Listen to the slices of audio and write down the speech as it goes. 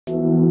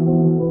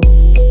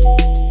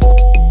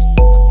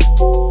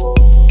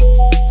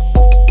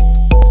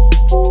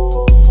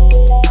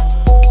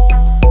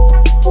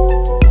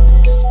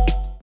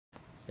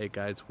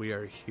Alright guys, we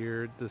are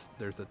here.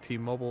 There's a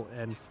T-Mobile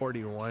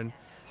N41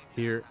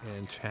 here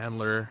in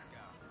Chandler,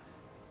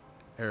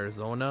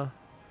 Arizona.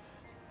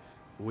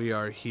 We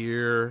are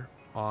here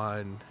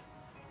on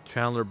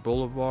Chandler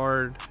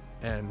Boulevard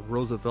and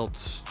Roosevelt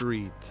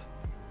Street.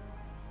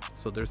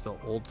 So there's the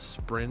old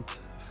Sprint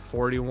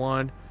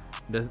 41,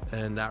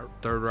 and that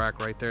third rack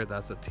right there,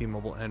 that's the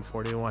T-Mobile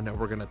N41, and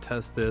we're gonna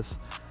test this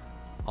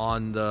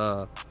on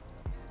the,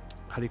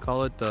 how do you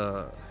call it,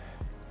 the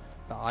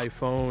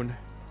iPhone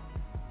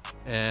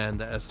and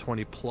the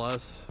S20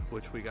 Plus,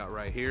 which we got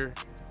right here.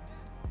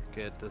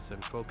 Get this in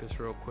focus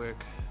real quick.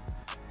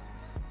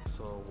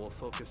 So we'll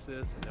focus this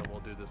and then we'll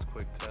do this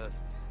quick test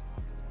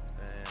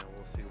and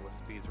we'll see what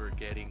speeds we're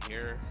getting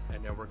here,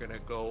 and then we're gonna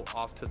go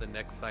off to the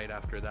next site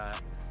after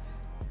that.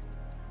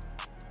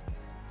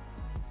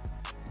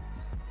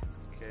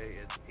 Okay,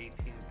 it's 18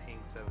 ping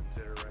 7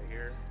 jitter right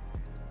here.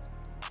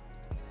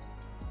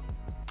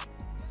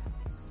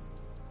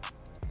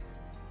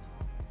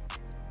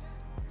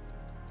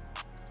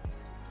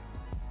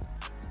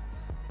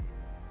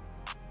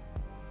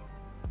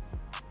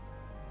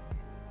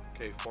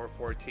 Okay,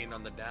 414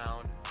 on the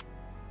down.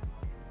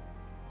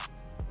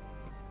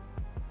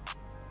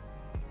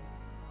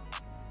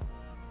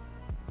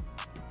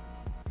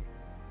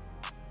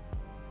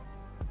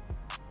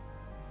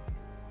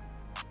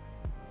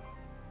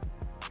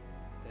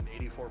 And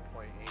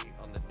 84.8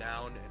 on the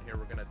down. And here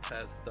we're gonna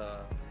test the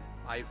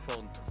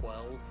iPhone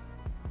 12.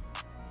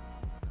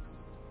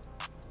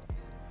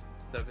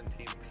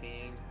 17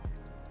 ping,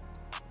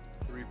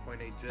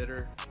 3.8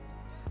 jitter.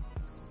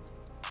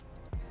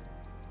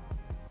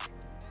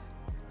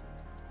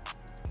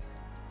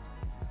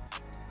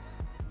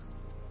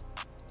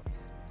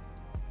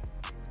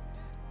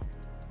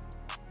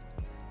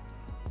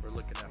 We're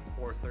looking at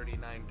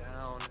 439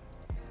 down.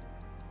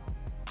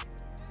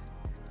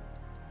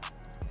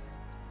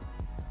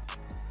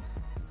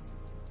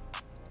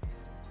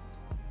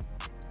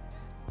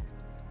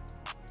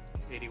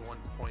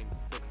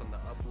 .6 on the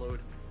upload,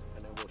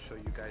 and then we'll show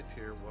you guys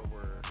here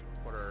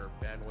what our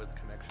bandwidth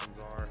connections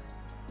are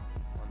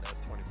on the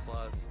S20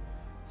 Plus.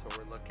 So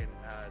we're looking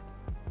at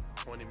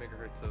 20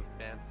 megahertz of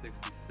band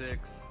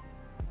 66,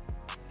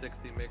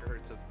 60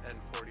 megahertz of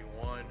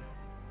N41.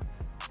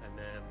 And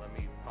then let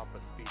me pop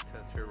a speed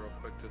test here real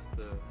quick just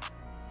to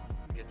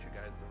get you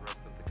guys the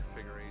rest of the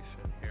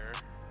configuration here.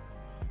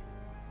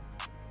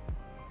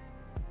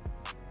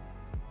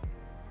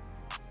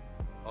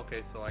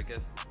 Okay, so I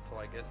guess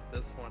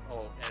this one,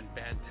 oh, and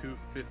band 2,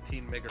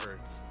 15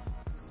 megahertz.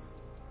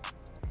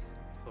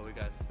 So we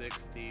got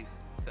 60,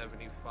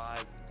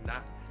 75,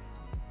 not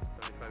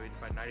 75,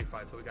 85,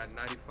 95. So we got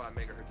 95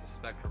 megahertz of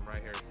spectrum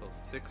right here. So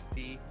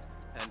 60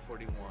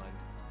 N41,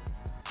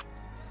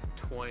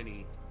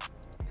 20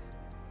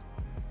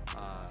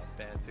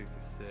 band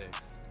 66,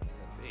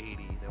 that's 80.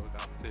 Then we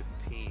got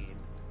 15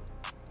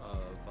 of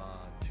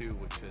 2,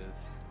 which is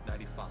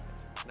 95.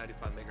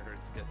 95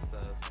 megahertz gets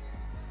us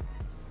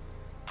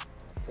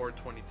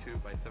 422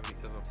 by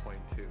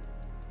 77.2.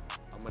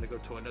 I'm gonna go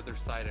to another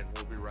site and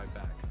we'll be right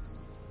back.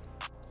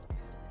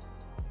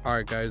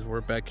 Alright guys,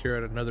 we're back here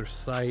at another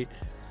site.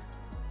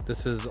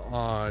 This is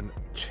on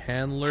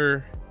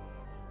Chandler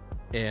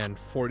and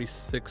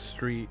 46th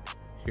Street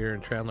here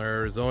in Chandler,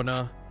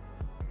 Arizona.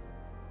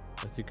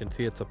 As you can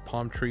see, it's a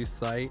palm tree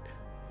site,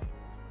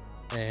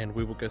 and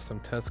we will get some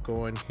tests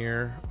going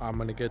here. I'm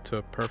gonna get to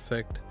a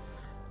perfect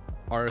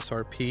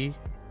RSRP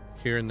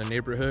here in the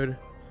neighborhood.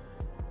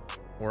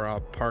 We're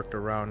all parked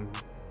around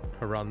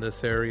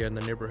this area in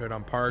the neighborhood.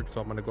 I'm parked,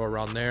 so I'm gonna go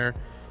around there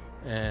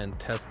and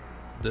test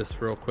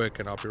this real quick,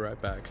 and I'll be right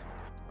back.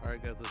 All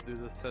right guys, let's do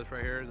this test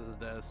right here. This is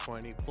the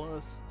S20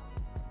 Plus.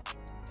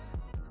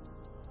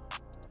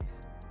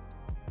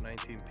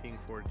 19 ping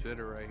 4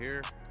 jitter right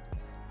here.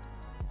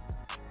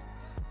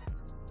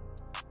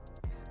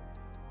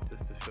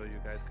 Just to show you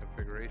guys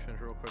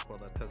configurations real quick while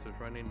that test is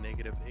running.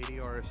 Negative 80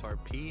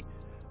 RSRP,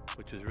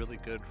 which is really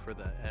good for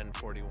the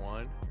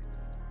N41.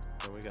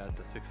 Then we got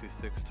the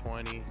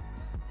 6620.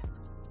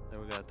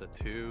 Then we got the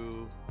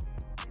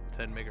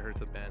 10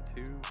 megahertz of band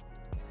 2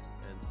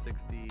 and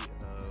 60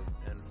 of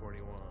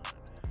N41.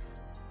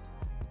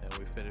 And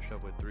we finish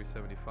up with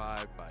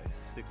 375 by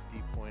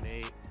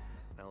 60.8.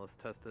 Now let's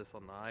test this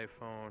on the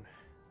iPhone.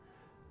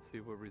 See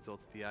what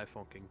results the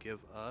iPhone can give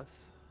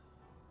us.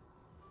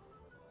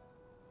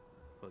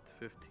 So it's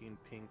 15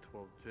 ping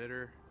 12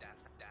 jitter.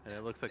 And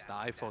it looks like the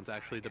iPhone's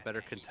actually the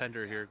better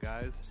contender here,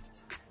 guys.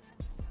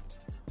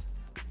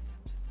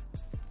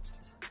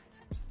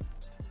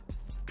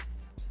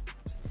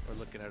 We're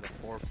looking at a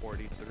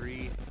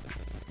 443.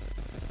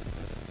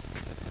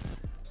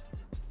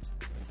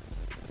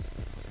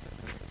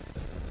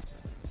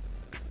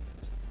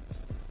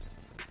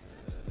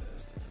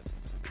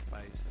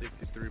 By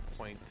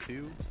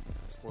 63.2.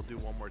 We'll do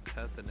one more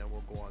test and then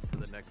we'll go on to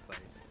the next site.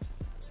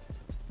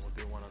 We'll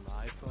do one on the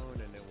iPhone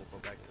and then we'll go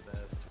back to the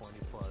S20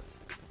 Plus.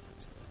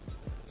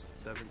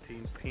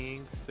 17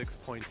 ping,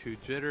 6.2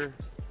 jitter.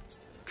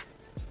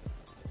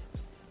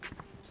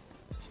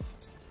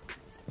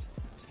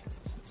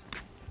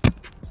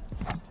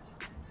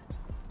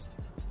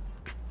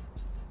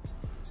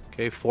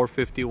 Okay,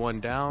 451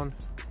 down.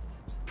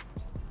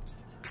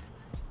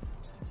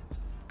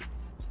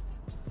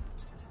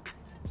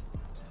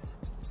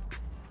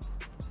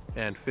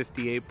 And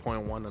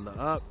 58.1 on the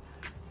up.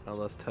 Now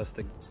let's test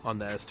it on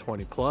the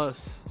S20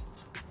 Plus.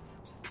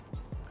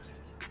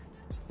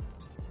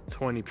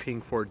 20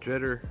 ping for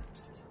jitter.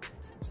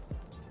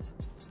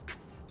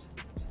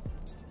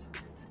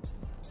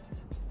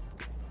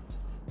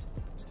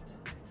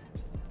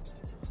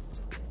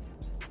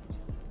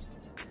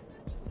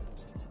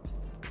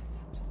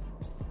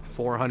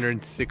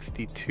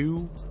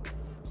 $462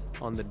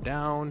 on the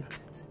down.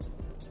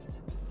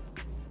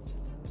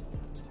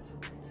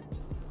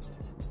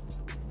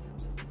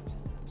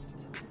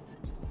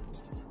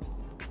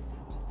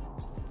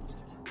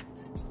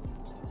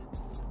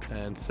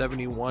 And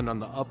 71 on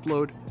the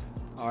upload.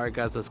 Alright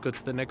guys, let's go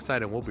to the next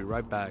site and we'll be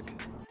right back.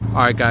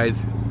 Alright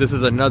guys, this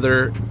is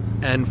another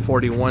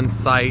N41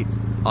 site.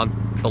 On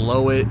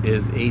below it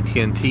is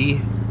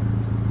AT&T.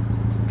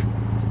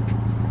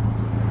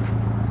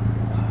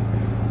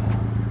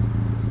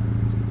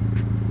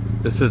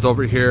 This is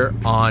over here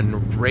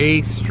on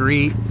Ray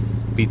Street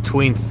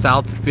between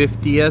South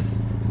 50th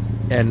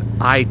and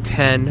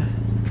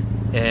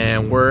I-10.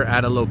 And we're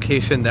at a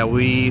location that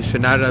we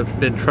should not have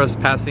been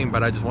trespassing,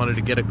 but I just wanted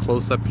to get a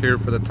close up here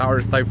for the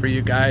tower site for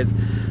you guys.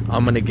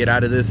 I'm gonna get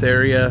out of this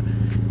area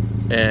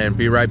and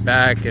be right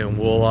back, and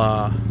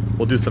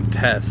we'll do some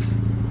tests.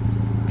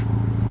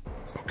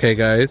 Okay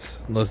guys,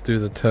 let's do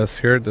the test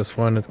here. This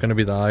one is gonna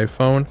be the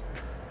iPhone.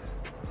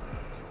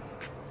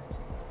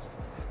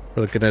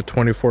 We're looking at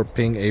 24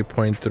 ping,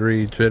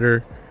 8.3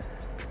 jitter.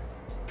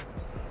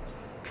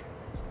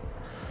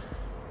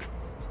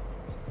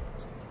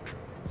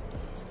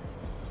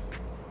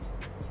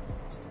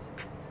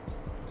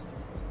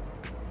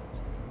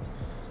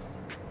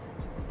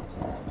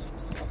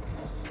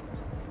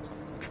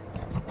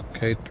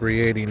 Okay,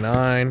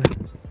 389.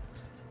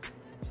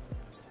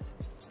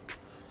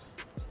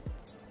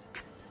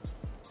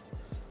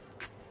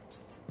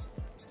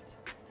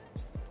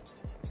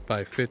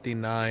 By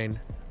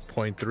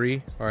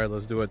 59.3. All right,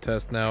 let's do a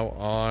test now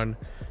on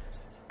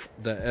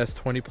the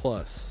S20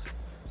 Plus.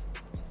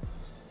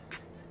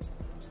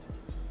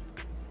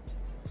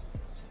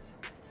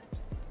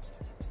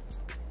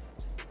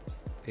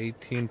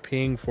 $18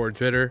 ping for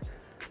jitter.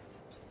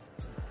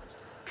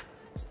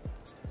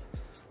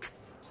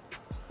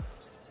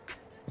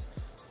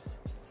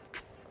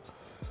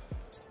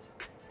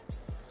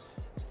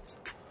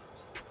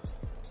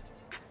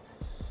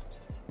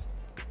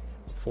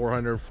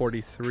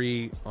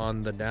 $443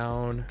 on the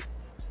down,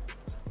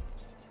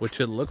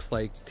 which it looks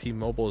like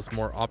T-Mobile is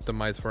more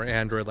optimized for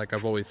Android, like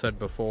I've always said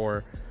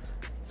before,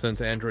 since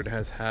Android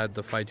has had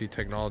the 5G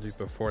technology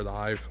before the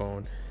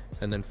iPhone.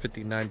 And then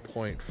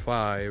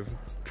 59.5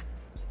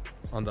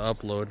 on the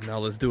upload. Now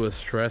let's do a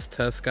stress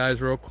test,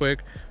 guys, real quick.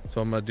 So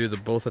I'm gonna do the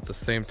both at the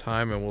same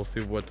time and we'll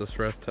see what the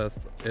stress test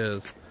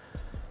is.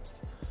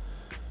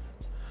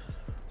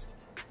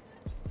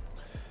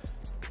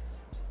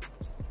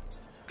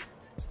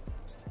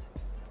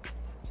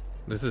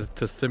 This is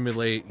to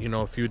simulate, you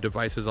know, a few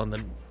devices on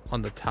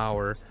the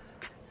tower,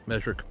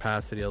 measure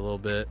capacity a little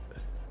bit.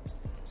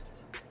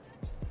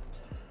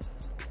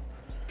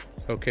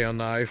 Okay, on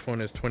the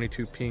iPhone is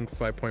 22 ping,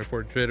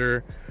 5.4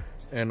 jitter,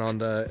 and on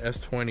the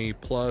S20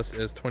 Plus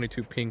is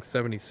 22 ping,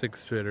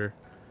 76 jitter.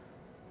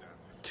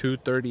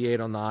 238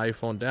 on the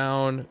iPhone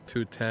down,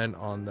 210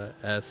 on the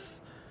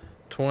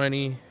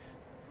S20.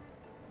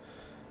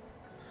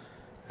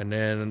 And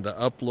then the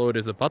upload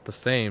is about the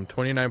same,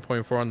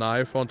 29.4 on the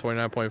iPhone,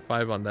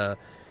 29.5 on the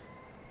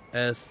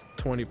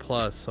S20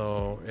 Plus.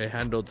 So it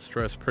handled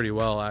stress pretty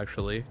well,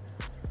 actually.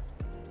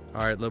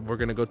 All right, we're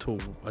gonna go to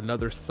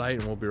another site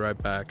and we'll be right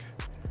back.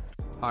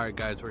 All right,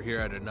 guys, we're here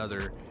at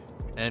another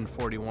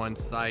N41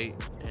 site,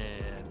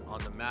 and on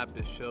the map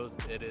it shows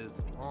it is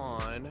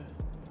on,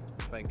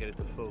 if I can get it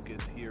to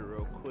focus here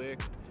real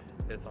quick,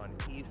 it's on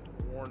East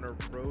Warner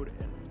Road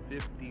and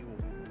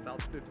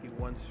South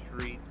 51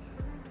 Street.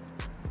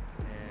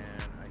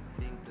 And I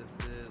think this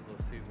is,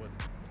 let's see what,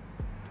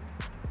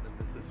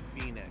 this is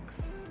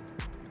Phoenix.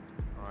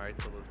 All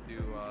right, so let's do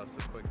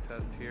some quick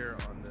test here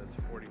on this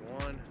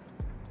 41.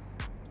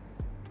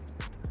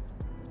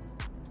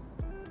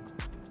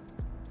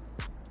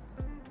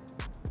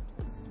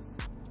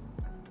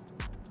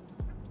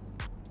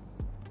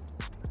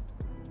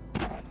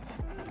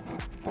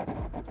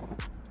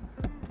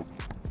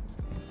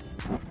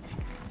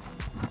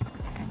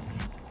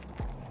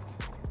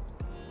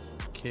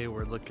 Okay,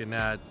 we're looking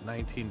at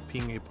 19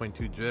 ping,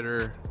 8.2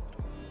 jitter,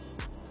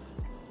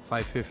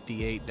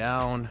 558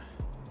 down.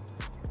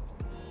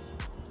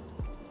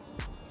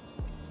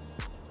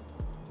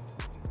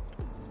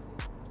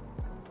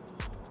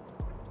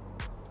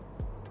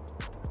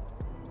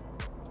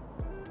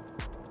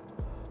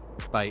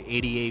 By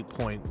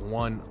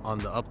 88.1 on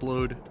the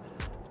upload.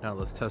 Now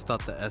let's test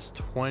out the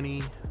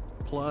S20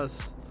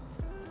 Plus.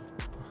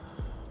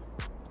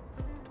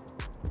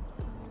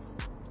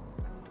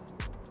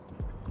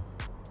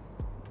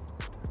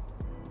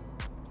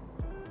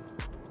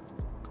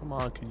 Come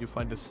Come on, can you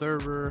find a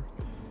server?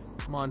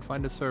 Come on,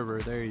 find a server.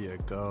 There you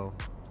go.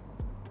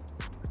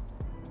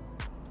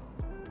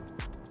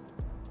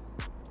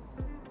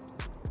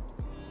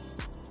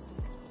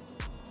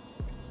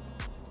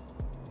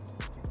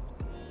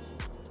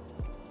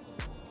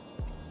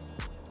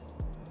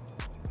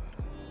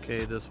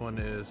 Okay, this one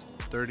is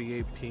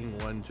 38 ping,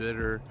 1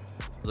 jitter.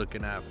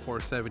 Looking at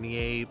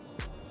 478.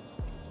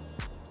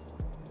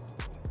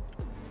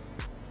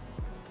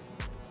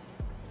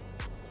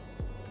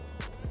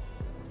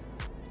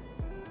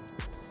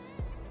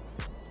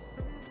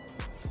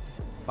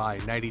 By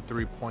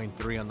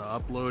 93.3 on the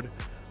upload.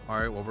 All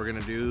right, what we're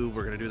gonna do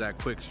that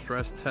quick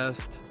stress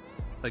test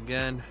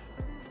again.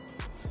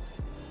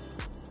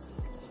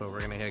 So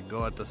we're gonna hit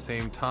go at the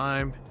same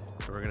time,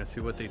 and we're gonna see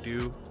what they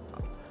do.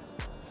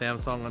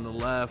 Samsung on the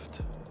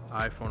left,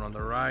 iPhone on the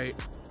right.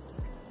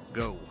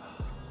 Go.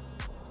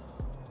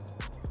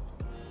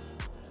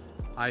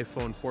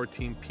 iPhone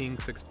 14 ping,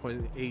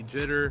 6.8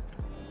 jitter.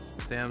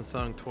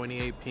 Samsung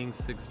 28 ping,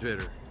 6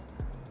 jitter.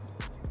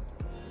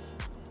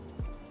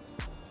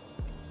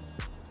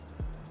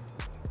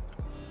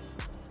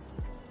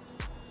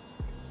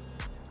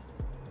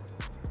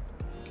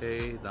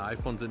 Okay, the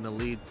iPhone's in the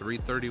lead,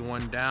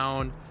 331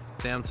 down.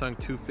 Samsung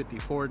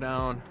 254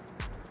 down.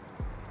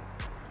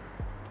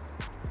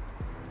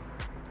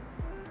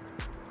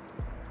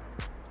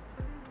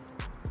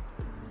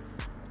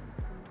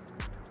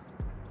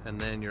 And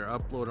then your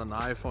upload on the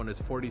iPhone is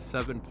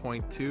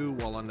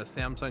 47.2, while on the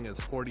Samsung is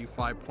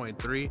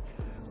 45.3.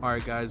 All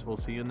right, guys, we'll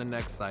see you in the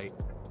next site.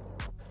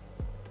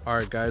 All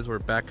right, guys, we're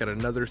back at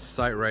another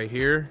site right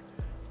here.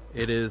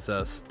 It is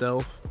a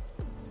stealth.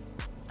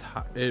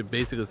 It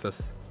basically is a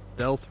stealth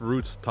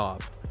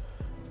rooftop,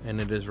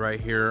 and it is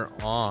right here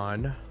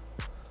on.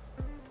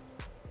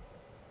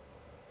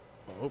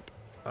 Oh,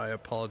 I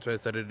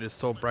apologize that it is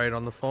so bright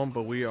on the phone,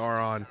 but we are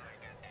on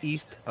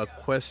East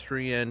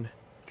Equestrian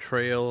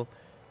Trail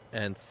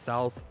and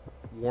South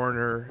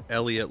Warner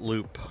Elliott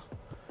Loop.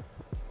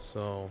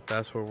 So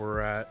that's where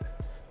we're at,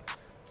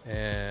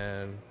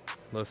 and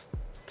let's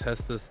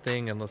test this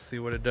thing and let's see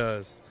what it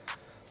does.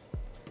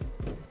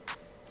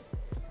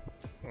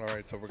 All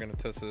right, so we're gonna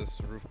test this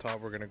rooftop.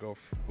 We're gonna go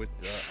with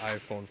the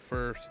iPhone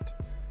first.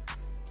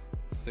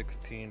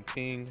 16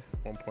 ping,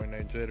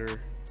 1.9 jitter,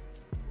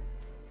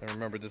 and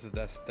remember, this is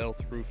that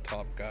stealth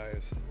rooftop,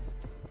 guys.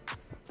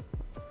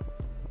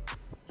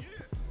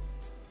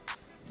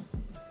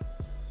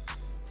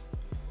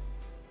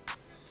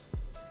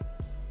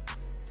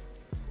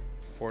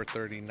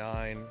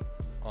 439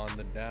 on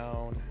the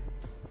down.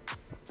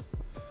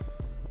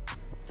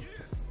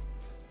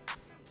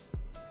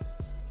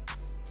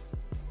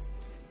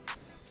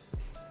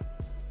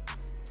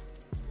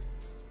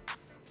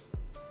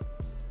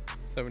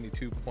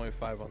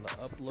 .5 on the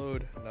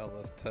upload. Now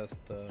let's test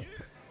the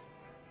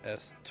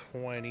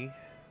S20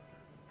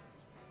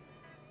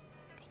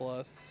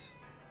 Plus.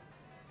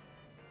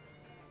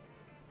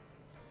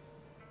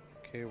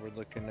 Okay, we're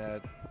looking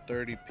at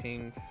 30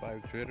 ping,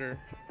 5 jitter.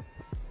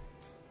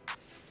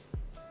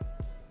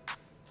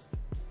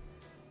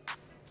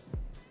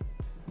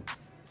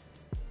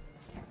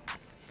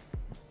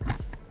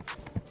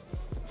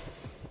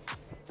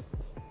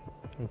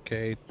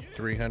 Okay,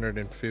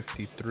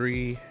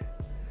 353.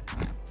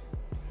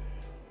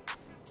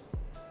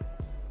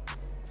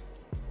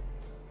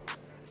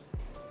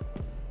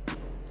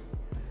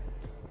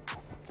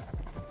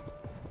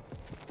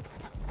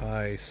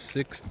 By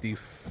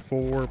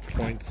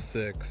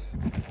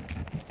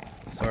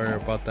 64.6. Sorry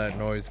about that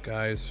noise,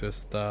 guys.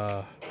 Just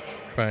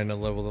trying to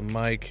level the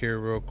mic here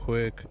real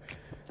quick.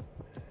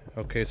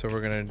 Okay, so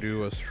we're gonna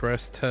do a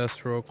stress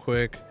test real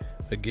quick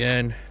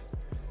again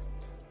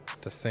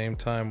at the same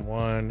time.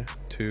 1,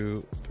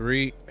 2,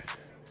 3.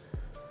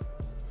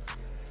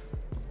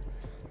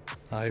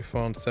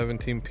 iPhone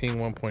 17 ping,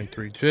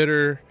 1.3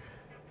 jitter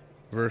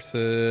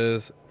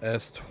versus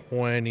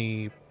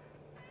S20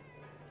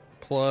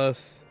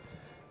 Plus,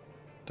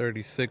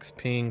 36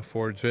 ping,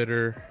 4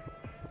 jitter.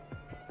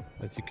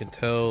 As you can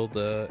tell,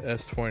 the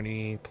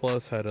S20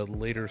 Plus had a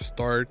later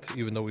start,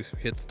 even though we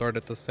hit start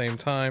at the same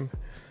time.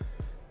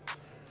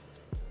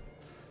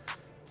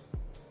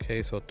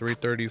 Okay, so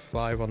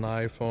 335 on the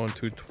iPhone,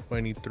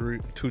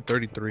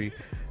 233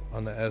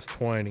 on the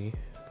S20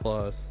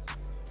 Plus.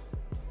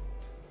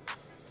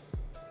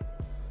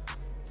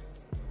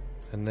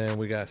 And then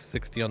we got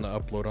 60 on the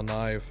upload on the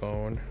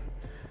iPhone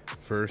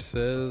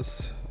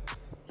versus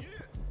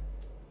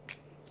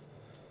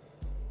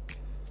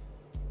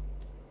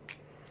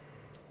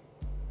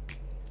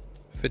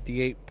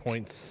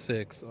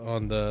 58.6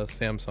 on the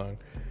Samsung.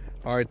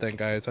 All right then,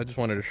 guys, I just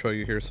wanted to show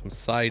you here some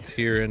sites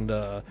here in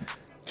the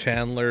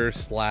Chandler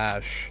 /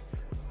 I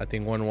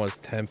think one was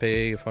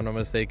Tempe, if I'm not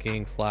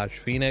mistaken, /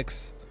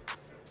 Phoenix.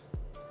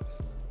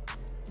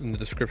 In the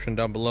description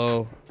down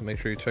below,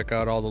 make sure you check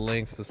out all the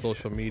links to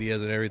social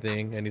medias and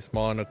everything. Any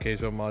small and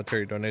occasional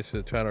monetary donations to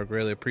the channel are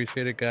greatly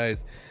appreciated,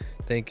 guys.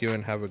 Thank you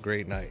and have a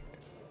great night.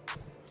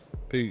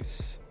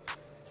 Peace.